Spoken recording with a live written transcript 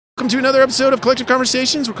Welcome to another episode of Collective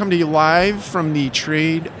Conversations. We're coming to you live from the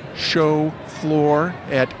trade show floor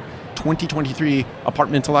at 2023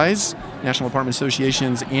 Apartmentalize, National Apartment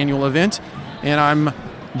Association's annual event. And I'm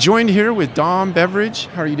joined here with Dom Beveridge.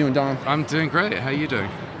 How are you doing, Dom? I'm doing great. How are you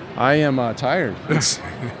doing? I am tired.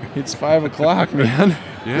 It's 5 o'clock, man.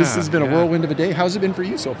 Yeah, this has been a whirlwind of a day. How's it been for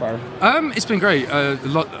you so far? It's been great.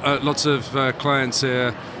 Lots of clients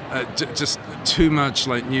here. Just too much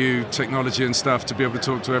like new technology and stuff to be able to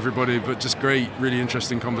talk to everybody, but just great, really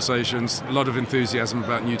interesting conversations. A lot of enthusiasm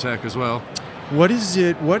about new tech as well. What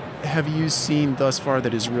have you seen thus far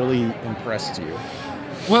that has really impressed you?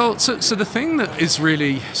 Well, so the thing that is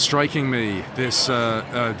really striking me this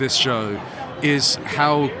show is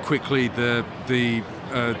how quickly the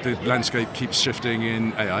landscape keeps shifting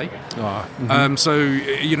in AI. So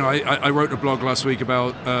I wrote a blog last week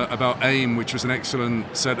about AIM, which was an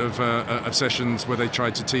excellent set of sessions where they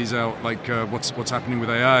tried to tease out like what's happening with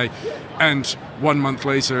AI, and 1 month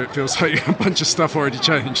later it feels like a bunch of stuff already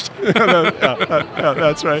changed.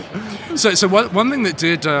 That's right. So one thing that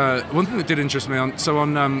did interest me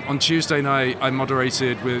on Tuesday night I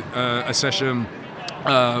moderated with a session.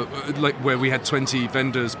 Where we had 20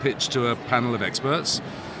 vendors pitch to a panel of experts,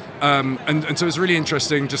 and so it was really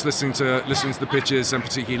interesting just listening to the pitches and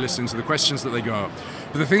particularly listening to the questions that they got.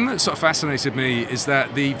 But the thing that sort of fascinated me is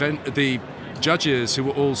that the judges, who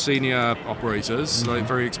were all senior operators, like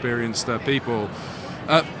very experienced people,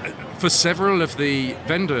 for several of the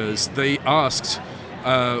vendors, they asked,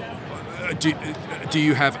 do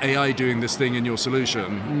you have AI doing this thing in your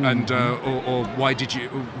solution, and or why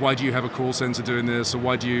do you have a call center doing this, or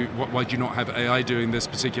why do you not have AI doing this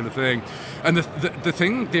particular thing? And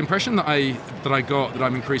the impression that I got, that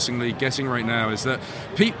I'm increasingly getting right now, is that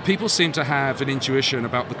people seem to have an intuition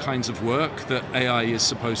about the kinds of work that AI is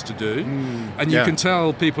supposed to do, and you can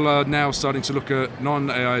tell people are now starting to look at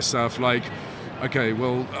non-AI stuff like, okay,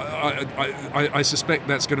 well, I suspect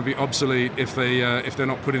that's going to be obsolete if they're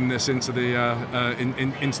not putting this into the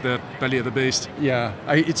into the belly of the beast. Yeah,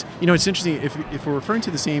 it's interesting. If we're referring to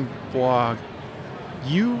the same blog,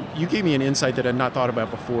 you gave me an insight that I'd not thought about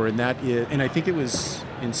before, and I think it was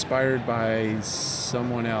inspired by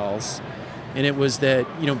someone else, and it was that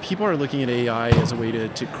people are looking at AI as a way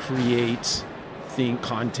to create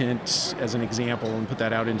content, as an example, and put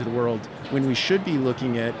that out into the world, when we should be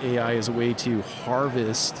looking at AI as a way to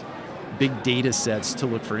harvest big data sets to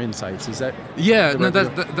look for insights. Is that? Yeah, no,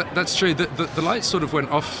 that's true. The light sort of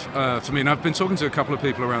went off for me, and I've been talking to a couple of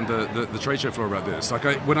people around the trade show floor about this. Like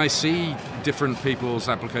when I see different people's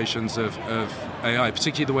applications of AI,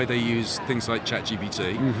 particularly the way they use things like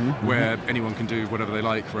ChatGPT, where anyone can do whatever they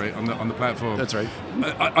like, right, on the platform. That's right.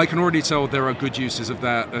 I can already tell there are good uses of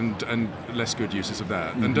that and less good uses of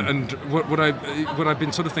that. And what I've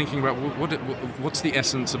been sort of thinking about, what's the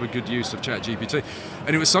essence of a good use of ChatGPT?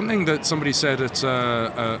 And it was something that somebody said at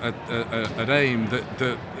AIM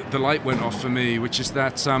that the light went off for me, which is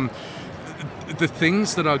that the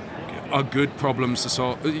things that are good problems to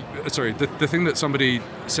solve. The thing that somebody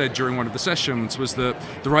said during one of the sessions was that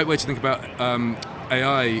the right way to think about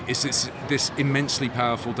AI is this immensely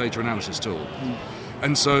powerful data analysis tool.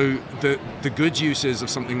 And so the good uses of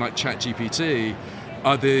something like ChatGPT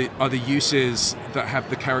are the uses that have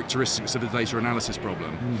the characteristics of a data analysis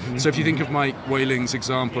problem. So if you think of Mike Whaling's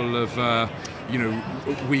example of,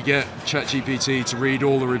 we get ChatGPT to read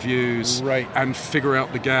all the reviews, right, and figure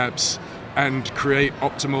out the gaps and create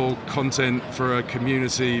optimal content for a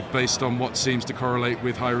community based on what seems to correlate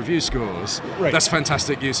with high review scores. Right. That's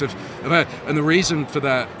fantastic use of that. And the reason for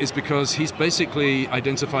that is because he's basically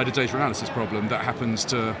identified a data analysis problem that happens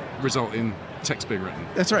to result in text being written.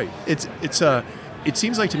 That's right. It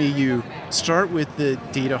seems like to me you start with the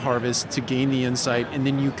data harvest to gain the insight, and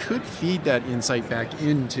then you could feed that insight back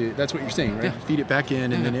into, that's what you're saying, right? Yeah. Feed it back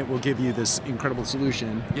in, and then it will give you this incredible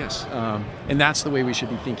solution. Yes. And that's the way we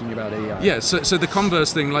should be thinking about AI. Yeah, so the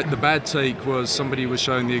converse thing, like the bad take was somebody was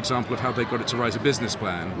showing the example of how they got it to write a business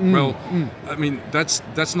plan. I mean,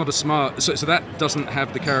 that's not a smart, so that doesn't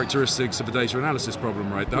have the characteristics of a data analysis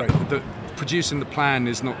problem, right? Producing the plan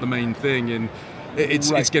is not the main thing in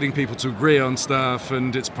It's getting people to agree on stuff,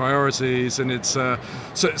 and it's priorities, and it's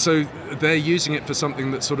so they're using it for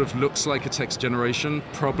something that sort of looks like a text generation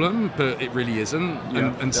problem, but it really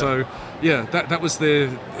isn't. So that was the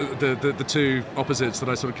two opposites that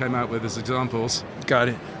I sort of came out with as examples. Got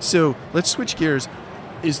it. So let's switch gears.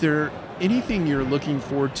 Is there anything you're looking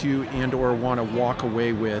forward to and or want to walk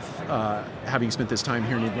away with, having spent this time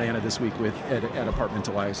here in Atlanta this week at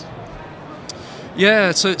Apartmentalize?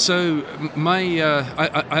 Yeah, so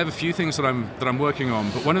I have a few things that I'm working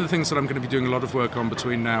on, but one of the things that I'm going to be doing a lot of work on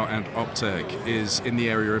between now and Optech is in the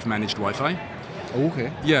area of managed Wi-Fi. Oh,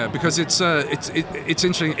 okay. Yeah, because it's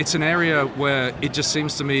interesting. It's an area where it just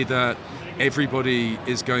seems to me that everybody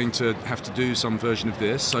is going to have to do some version of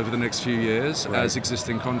this over the next few years as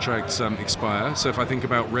existing contracts expire. So if I think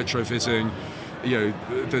about retrofitting,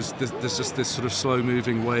 there's just this sort of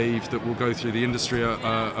slow-moving wave that will go through the industry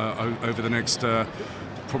over the next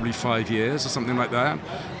probably 5 years or something like that.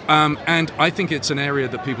 And I think it's an area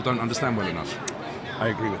that people don't understand well enough. I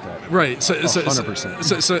agree with that. Right. So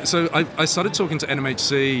 100%. So I started talking to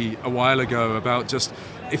NMHC a while ago about just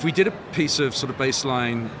if we did a piece of sort of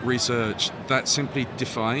baseline research that simply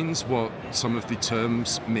defines what some of the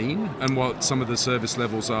terms mean and what some of the service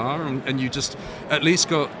levels are, and you just at least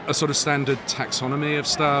got a sort of standard taxonomy of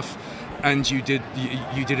stuff, and you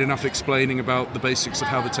did enough explaining about the basics of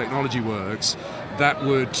how the technology works, that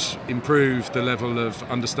would improve the level of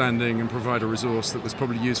understanding and provide a resource that was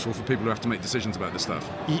probably useful for people who have to make decisions about this stuff.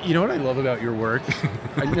 You know what I love about your work?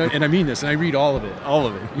 And I mean this, and I read all of it.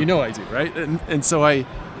 You know I do, right? And so I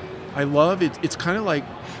love it. It's kind of like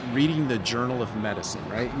reading the Journal of Medicine,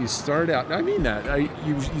 right? You start out, I mean that,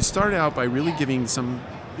 you start out by really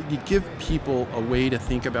you give people a way to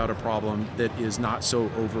think about a problem that is not so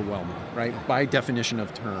overwhelming, right? By definition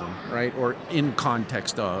of term, right? Or in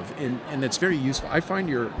context of, and it's very useful. I find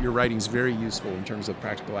your writing's very useful in terms of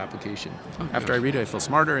practical application. After I read it, I feel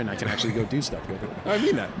smarter and I can actually go do stuff with it. I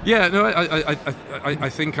mean that. Yeah, no, I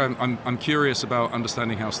think I'm curious about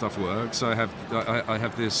understanding how stuff works. I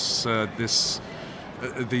have this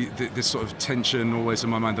this sort of tension always in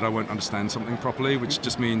my mind that I won't understand something properly, which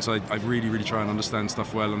just means I really, really try and understand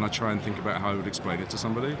stuff well, and I try and think about how I would explain it to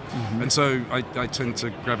somebody. Mm-hmm. And so I tend to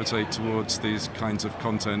gravitate towards these kinds of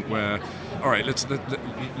content where, all right, let's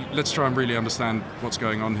try and really understand what's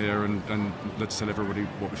going on here, and let's tell everybody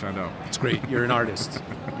what we found out. It's great. You're an artist.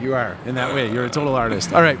 You are, in that way. You're a total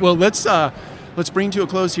artist. All right, well, let's bring to a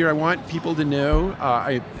close here. I want people to know,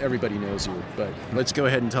 everybody knows you, but let's go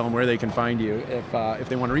ahead and tell them where they can find you if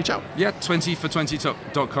they want to reach out. Yeah,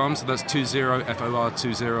 20for20.com, so that's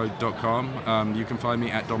 20for20.com. You can find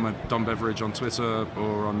me at Dom Beveridge on Twitter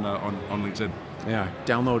or on LinkedIn. Yeah,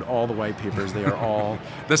 download all the white papers. They are all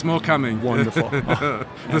there's more coming. Wonderful. Oh,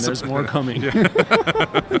 and there's more coming.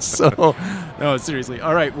 Yeah. So, no, seriously.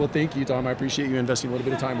 All right. Well, thank you, Tom. I appreciate you investing a little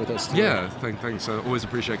bit of time with us today. Yeah, thanks. I always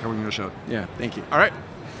appreciate coming on your show. Yeah, thank you. All right.